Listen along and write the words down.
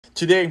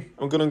Today,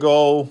 I'm gonna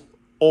go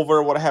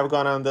over what I have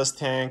gone on this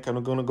tank.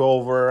 I'm gonna go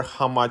over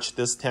how much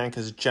this tank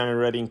is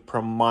generating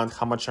per month,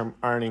 how much I'm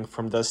earning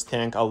from this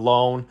tank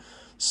alone.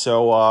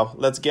 So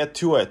let's get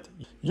to it.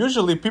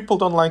 Usually people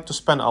don't like to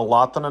spend a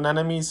lot on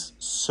anemones,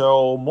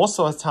 so most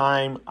of the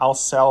time I'll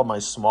sell my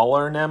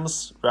smaller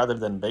anemones rather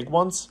than big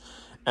ones.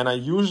 And I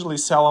usually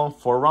sell them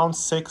for around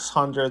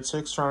 600,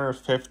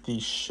 650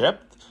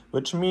 shipped,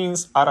 which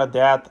means out of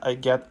that I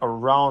get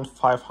around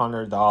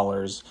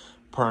 $500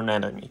 per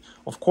anemone.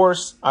 Of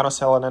course, I don't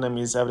sell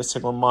anemones every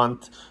single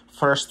month.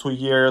 First 2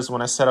 years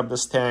when I set up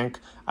this tank,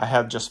 I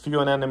had just few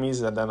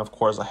anemones, and then of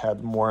course I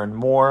had more and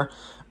more.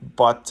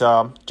 But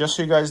just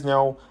so you guys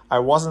know, I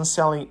wasn't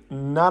selling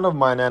none of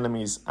my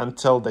anemones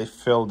until they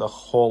filled the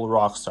whole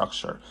rock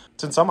structure.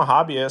 Since I'm a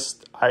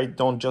hobbyist, I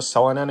don't just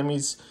sell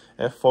anemones.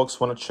 If folks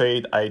want to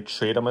trade, I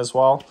trade them as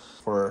well.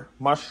 For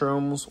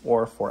mushrooms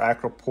or for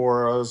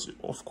acroporas,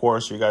 of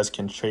course, you guys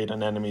can trade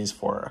anemones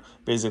for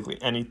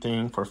basically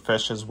anything, for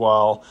fish as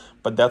well.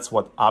 But that's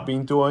what I've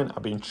been doing.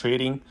 I've been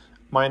trading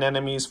my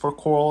anemones for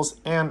corals,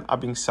 and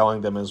I've been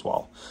selling them as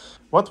well.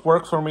 What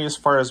worked for me as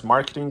far as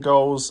marketing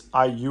goes,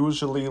 I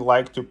usually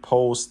like to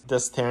post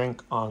this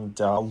tank on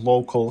the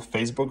local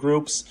Facebook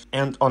groups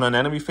and on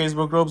anemone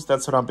Facebook groups.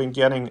 That's what I've been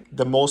getting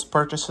the most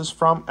purchases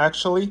from,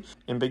 actually.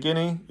 In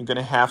beginning, you're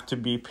gonna have to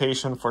be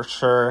patient for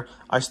sure.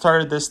 I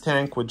started this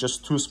tank with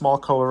just 2 small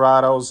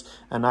Colorados,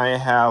 and I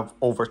have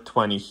over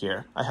 20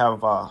 here. I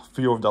have a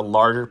few of the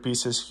larger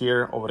pieces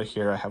here. Over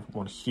here, I have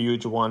one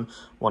huge one.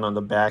 One on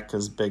the back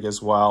is big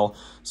as well.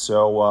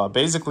 So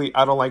basically,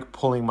 I don't like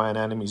pulling my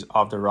anemones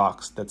off the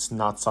rocks. That's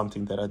not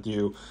something that I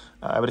do.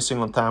 Every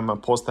single time I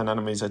post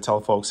anemones, I tell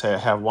folks, hey, I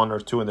have 1 or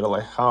 2, and they're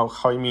like, how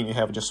you mean you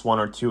have just 1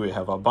 or 2? You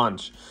have a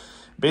bunch.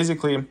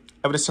 Basically,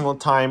 every single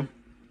time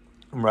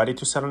I'm ready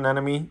to set an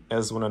anemone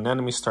is when an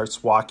anemone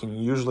starts walking.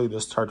 Usually they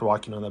start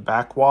walking on the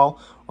back wall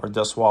or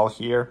this wall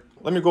here.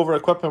 Let me go over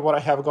equipment, what I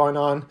have going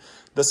on.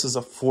 This is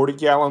a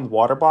 40-gallon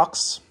water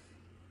box.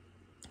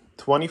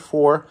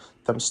 24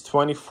 times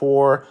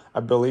 24, I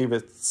believe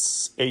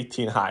it's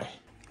 18 high.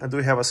 I do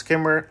have a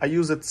skimmer. I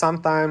use it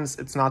sometimes.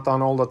 It's not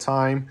on all the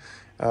time.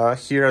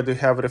 Here I do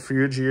have a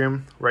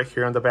refugium right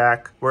here on the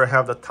back, where I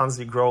have the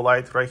Tunzi grow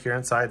light right here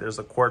inside. There's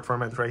a quart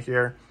from it right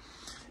here.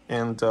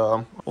 And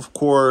of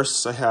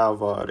course, I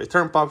have a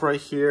return pump right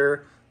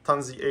here,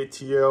 Tunzi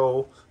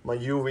ATO, my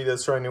UV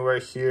that's running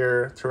right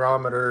here,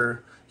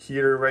 thermometer,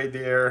 heater right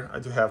there. I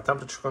do have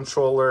temperature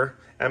controller,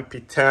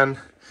 MP10,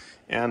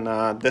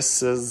 and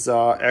this is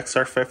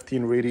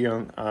XR15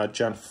 Radeon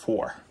Gen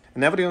 4.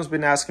 And everyone's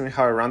been asking me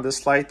how I run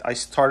this light. I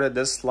started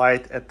this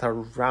light at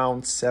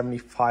around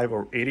 75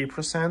 or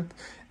 80%,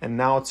 and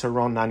now it's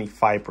around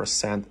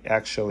 95%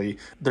 actually.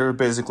 They're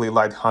basically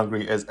light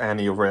hungry as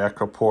any of our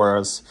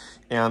Acroporas.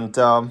 And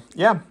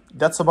yeah,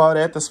 that's about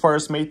it. As far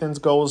as maintenance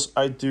goes,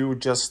 I do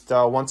just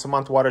once a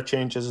month water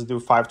changes,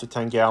 do 5 to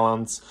 10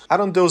 gallons. I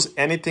don't dose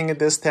anything in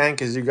this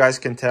tank. As you guys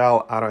can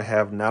tell, I don't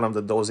have none of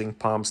the dosing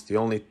pumps. The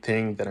only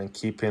thing that I'm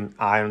keeping an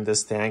eye on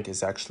this tank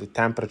is actually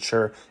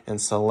temperature and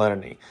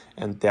salinity.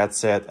 And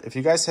that's it. If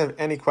you guys have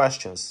any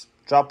questions,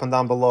 drop them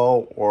down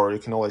below, or you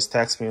can always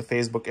text me on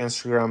Facebook,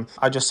 Instagram.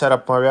 I just set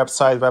up my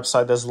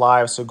website is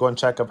live, so go and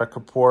check out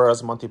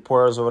Acroporas,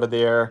 Montiporas over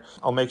there.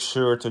 I'll make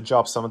sure to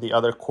drop some of the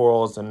other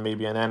corals and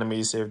maybe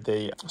anemones if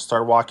they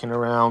start walking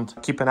around.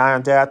 Keep an eye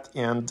on that,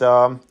 and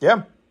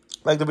yeah,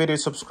 like the video,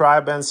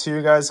 subscribe, and see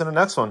you guys in the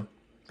next one.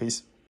 Peace.